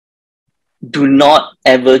do not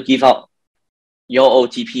ever give out your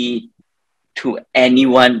OTP to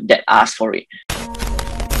anyone that asks for it.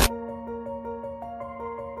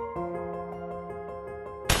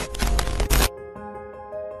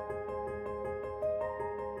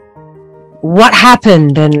 What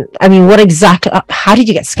happened? And I mean, what exactly, how did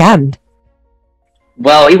you get scammed?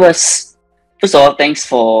 Well, it was, first of all, thanks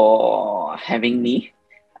for having me.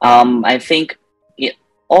 I think it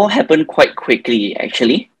all happened quite quickly,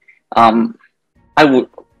 actually. I would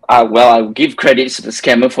give credits to the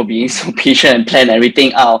scammer for being so patient and plan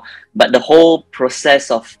everything out. But the whole process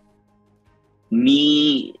of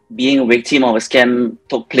me being a victim of a scam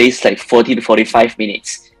took place like 40 to 45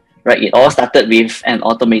 minutes, right? It all started with an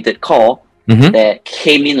automated call that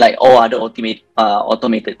came in like all other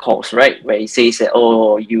automated calls, right? Where it says that,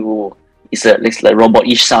 oh, it's like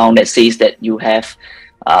robot-ish sound that says that you have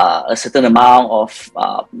a certain amount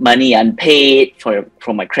of money unpaid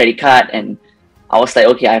from my credit card. And I was like,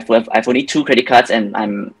 okay, I've only 2 credit cards, and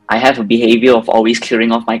I have a behavior of always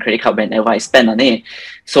clearing off my credit card whenever I spend on it.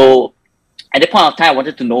 So at that point of time, I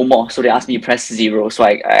wanted to know more. So they asked me to press 0. So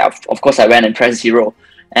I of course I went and pressed 0,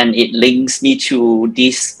 and it links me to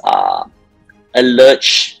this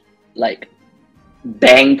alert like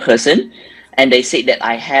bank person, and they said that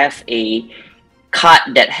I have a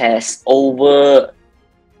card that has over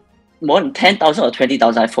more than 10,000 or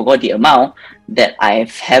 20,000. I forgot the amount that I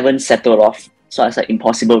haven't settled off. So I said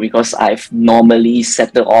impossible, because I've normally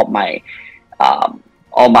settled all my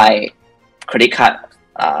credit card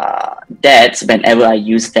debts whenever I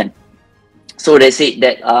use them. So they said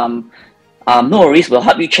that no worries, we'll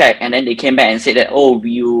help you check. And then they came back and said that, oh,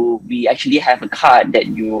 we actually have a card that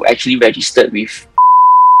you actually registered with,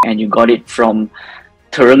 and you got it from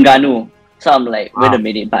Terengganu. So I'm like, wait a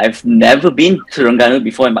minute, but I've never been to Terengganu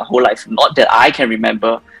before in my whole life, not that I can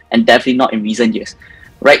remember, and definitely not in recent years,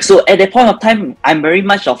 right? So at that point of time, I'm very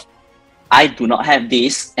much of, I do not have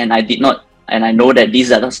this, and I did not, and I know that this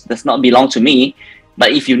does not belong to me.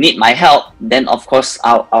 But if you need my help, then of course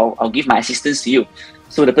I'll give my assistance to you.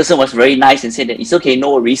 So the person was very nice and said that it's okay,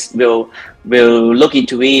 no worries, we'll look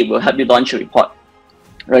into it, we'll help you launch a report.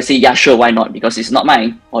 I say, yeah, sure, why not? Because it's not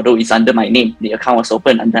mine, although it's under my name. The account was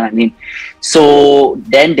open under my name. So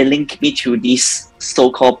then they linked me to this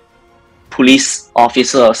so-called police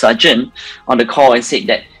officer or sergeant on the call and said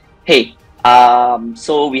that, hey,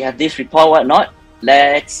 so we have this report, whatnot,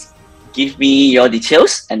 let's give me your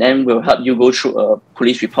details, and then we'll help you go through a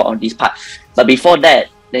police report on this part. But before that,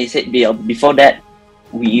 they said, before that,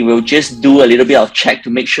 we will just do a little bit of check to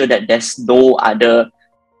make sure that there's no other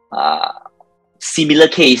similar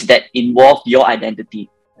case that involved your identity.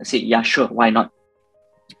 I said, yeah, sure, why not?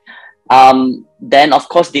 Then of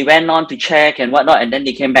course they went on to check and whatnot, and then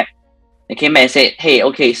they came back. They came back and said, hey,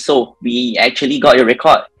 okay, so we actually got your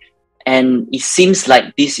record, and it seems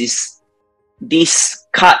like this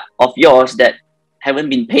card of yours that haven't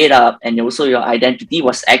been paid up, and also your identity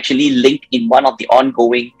was actually linked in one of the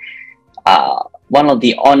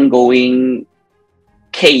ongoing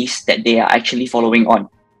case that they are actually following on,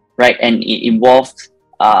 right? And it involved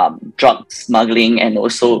drug smuggling and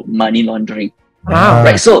also money laundering. Wow.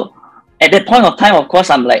 Right. So at that point of time, of course,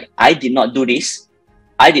 I'm like, I did not do this.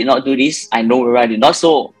 I know where I did not.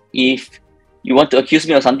 So if you want to accuse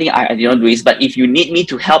me of something, I did not do this. But if you need me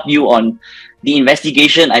to help you on the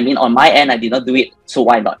investigation, I mean, on my end, I did not do it. So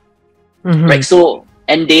why not? Right. So,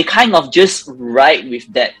 and they kind of just ride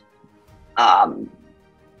with that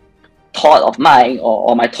thought of mine,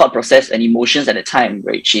 or my thought process and emotions at the time,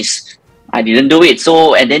 which is I didn't do it.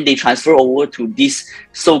 So, and then they transfer over to this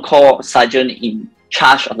so-called sergeant in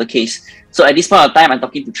charge of the case. So at this point of time, I'm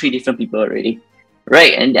talking to 3 different people already,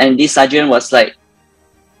 right? And this sergeant was like,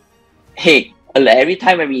 hey, every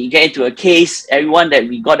time when we get into a case, everyone that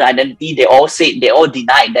we got the identity, they all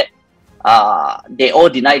denied that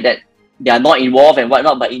they are not involved and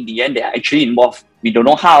whatnot, but in the end they are actually involved. We don't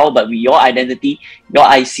know how, but with your identity, your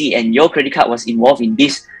IC, and your credit card was involved in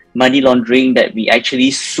this money laundering that we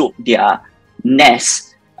actually swooped their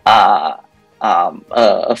nest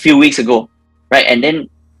a few weeks ago, right? And then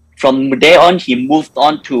from there on, he moved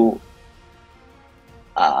on to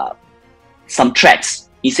some threats.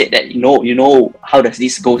 He said that, you know how does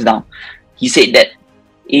this goes down? He said that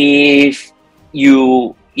if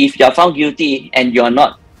you are found guilty and you're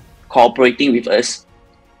not cooperating with us,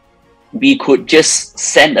 we could just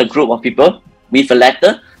send a group of people with a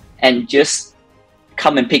letter and just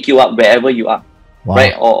come and pick you up wherever you are,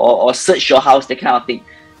 right? Or search your house, that kind of thing.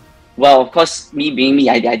 Well, of course, me being me,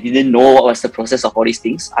 I didn't know what was the process of all these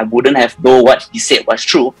things. I wouldn't have known what he said was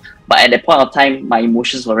true. But at that point of time, my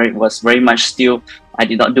emotions was very much still, I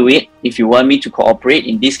did not do it. If you want me to cooperate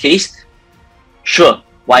in this case, sure,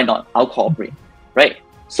 why not? I'll cooperate, right?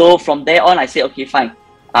 So from there on, I say, okay, fine.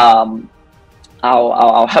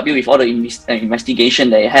 I'll help you with all the investigation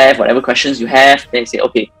that you have, whatever questions you have. They say,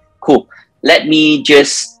 okay, cool. Then he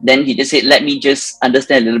just said, let me just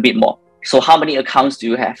understand a little bit more. So how many accounts do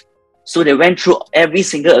you have? So they went through every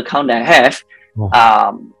single account that I have.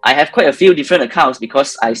 I have quite a few different accounts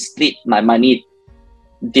because I split my money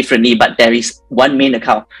differently, but there is one main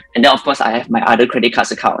account. And then of course I have my other credit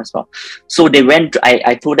cards account as well. So they went,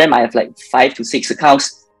 I told them I have like 5 to 6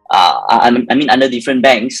 accounts, I mean under different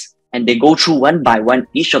banks. And they go through one by one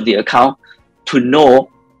each of the account to know,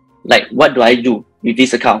 like, what do I do with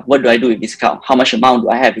this account? What do I do with this account? How much amount do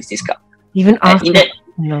I have with this account? Even after in that,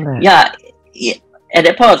 yeah, at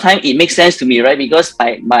that point of time, it makes sense to me, right? Because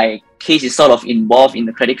my case is sort of involved in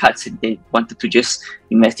the credit cards and they wanted to just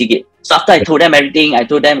investigate. So after I told them everything, I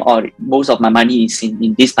told them, oh, most of my money is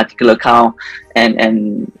in this particular account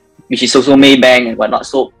and which is also Maybank and whatnot.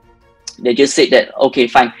 So they just said that, okay,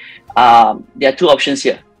 fine. There are 2 options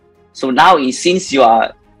here. So now, since you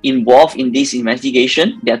are involved in this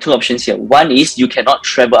investigation, there are 2 options here. One is you cannot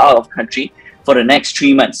travel out of country for the next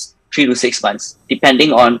 3 months, 3 to 6 months,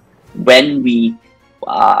 depending on when we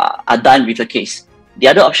are done with the case. The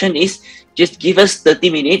other option is just give us 30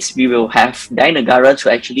 minutes. We will have Bank Negara to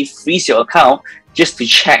actually freeze your account just to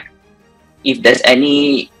check if there's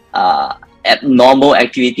any abnormal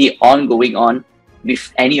activity ongoing on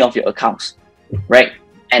with any of your accounts, right?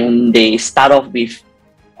 And they start off with,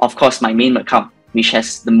 of course, my main account, which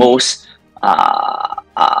has the most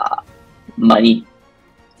money.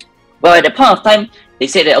 Well, at the point of time, they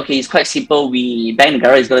said that, okay, it's quite simple. Bank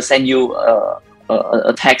Negara is going to send you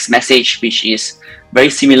a text message, which is very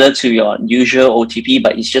similar to your usual OTP,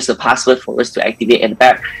 but it's just a password for us to activate at the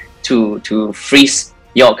back to freeze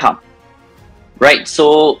your account, right?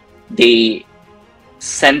 So they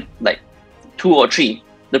sent like 2 or 3.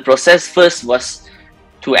 The process first was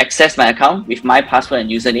to access my account with my password and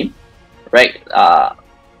username, right?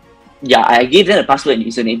 Yeah, I gave them a password and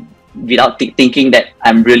username without thinking that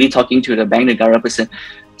I'm really talking to the Bank Negara person.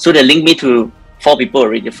 So they linked me to 4 people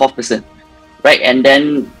already, the 4th person, right? And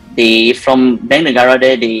then from Bank Negara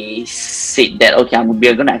there, they said that, okay,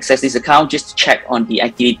 we're going to access this account just to check on the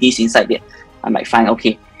activities inside there. I'm like, fine,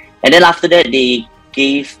 okay. And then after that, they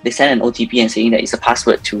sent an OTP and saying that it's a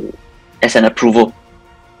password as an approval.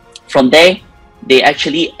 From there, they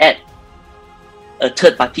actually add a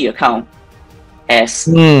third-party account as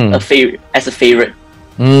a favorite,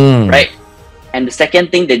 right? And the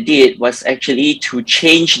second thing they did was actually to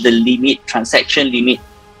change the transaction limit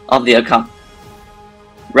of the account,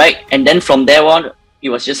 right? And then from there on, it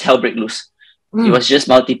was just hell break loose. It was just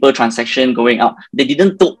multiple transactions going out. They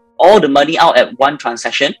didn't took all the money out at one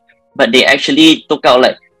transaction, but they actually took out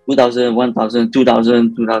like 2,000, 1,000,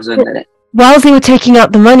 2,000, 2,000 like that. While they were taking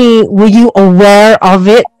out the money, were you aware of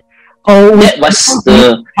it? Or was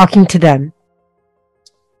talking to them?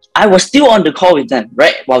 I was still on the call with them,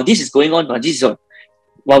 right? While this is going on, I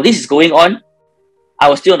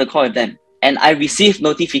was still on the call with them. And I received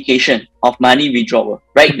notification of money withdrawal,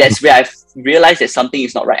 right? That's where I realized that something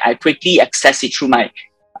is not right. I quickly accessed it through my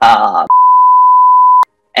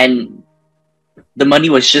and the money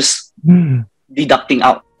was just deducting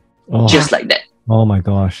out, just like that. Oh my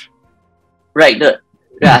gosh. Right.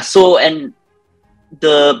 So, and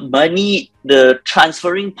the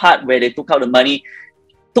transferring part where they took out the money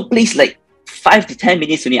took place like 5 to 10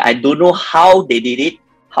 minutes only. I don't know how they did it,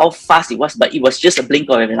 how fast it was, but it was just a blink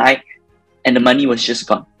of an eye and the money was just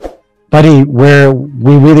gone. Buddy, we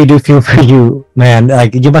really do feel for you, man.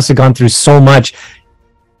 Like, you must have gone through so much.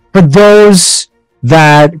 For those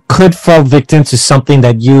that could fall victim to something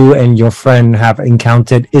that you and your friend have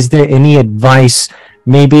encountered, is there any advice,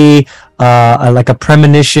 maybe like a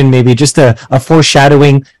premonition, maybe just a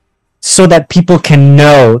foreshadowing, so that people can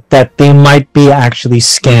know that they might be actually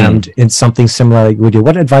scammed in something similar like we do?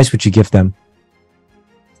 What advice would you give them?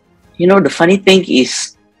 You know, the funny thing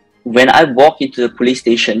is, when I walked into the police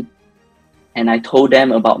station and I told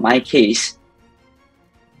them about my case,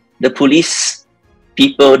 the police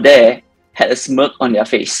people there had a smirk on their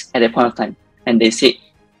face at that point of time. And they said,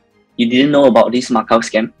 you didn't know about this Macau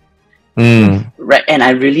scam? Right? And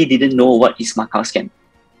I really didn't know what is Macau scam.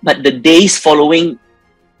 But the days following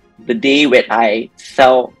the day when I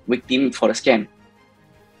fell victim for the scam,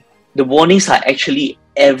 the warnings are actually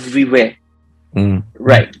everywhere.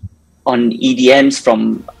 Right? On EDMs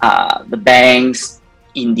from the banks,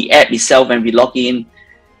 in the app itself when we log in,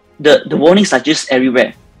 the warnings are just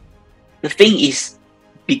everywhere. The thing is,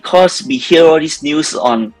 because we hear all this news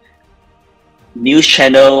on news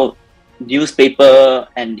channel, newspaper,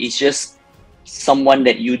 and it's just someone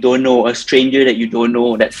that you don't know, a stranger that you don't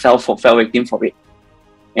know, that fell victim for it.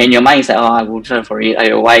 And your mind is like, oh, I will fall for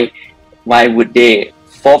it. Why would they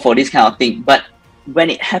fall for this kind of thing? But when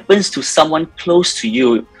it happens to someone close to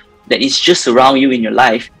you, that is just around you in your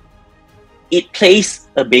life, it plays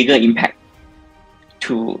a bigger impact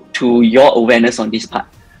to your awareness on this part,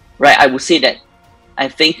 right? I would say that I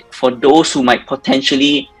think for those who might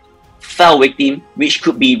potentially fall victim, which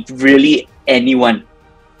could be really anyone,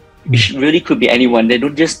 which really could be anyone. They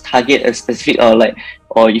don't just target a specific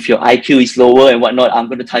or if your IQ is lower and whatnot, I'm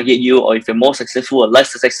going to target you, or if you're more successful or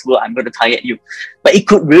less successful, I'm going to target you. But it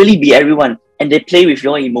could really be everyone, and they play with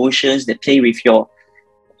your emotions, they play with your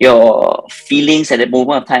feelings at that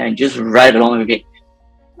moment of time and just ride along with it.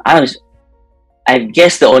 I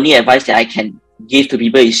guess the only advice that I can give to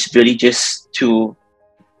people is really just to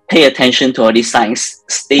pay attention to all these signs,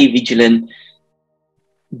 stay vigilant,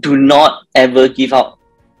 do not ever give out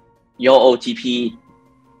your OTP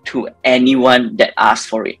to anyone that asks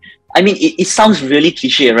for it. I mean, it sounds really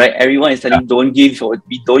cliche, right? Everyone is telling don't give or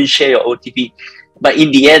don't share your OTP. But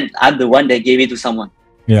in the end, I'm the one that gave it to someone.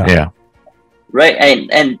 Yeah. Right?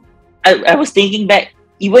 And I was thinking back,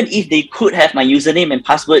 even if they could have my username and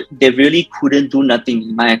password, they really couldn't do nothing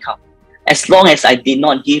in my account. As long as I did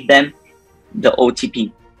not give them the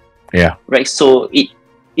OTP. Yeah. Right? So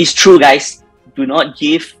it's true, guys. Do not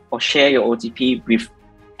give or share your OTP with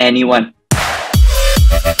anyone.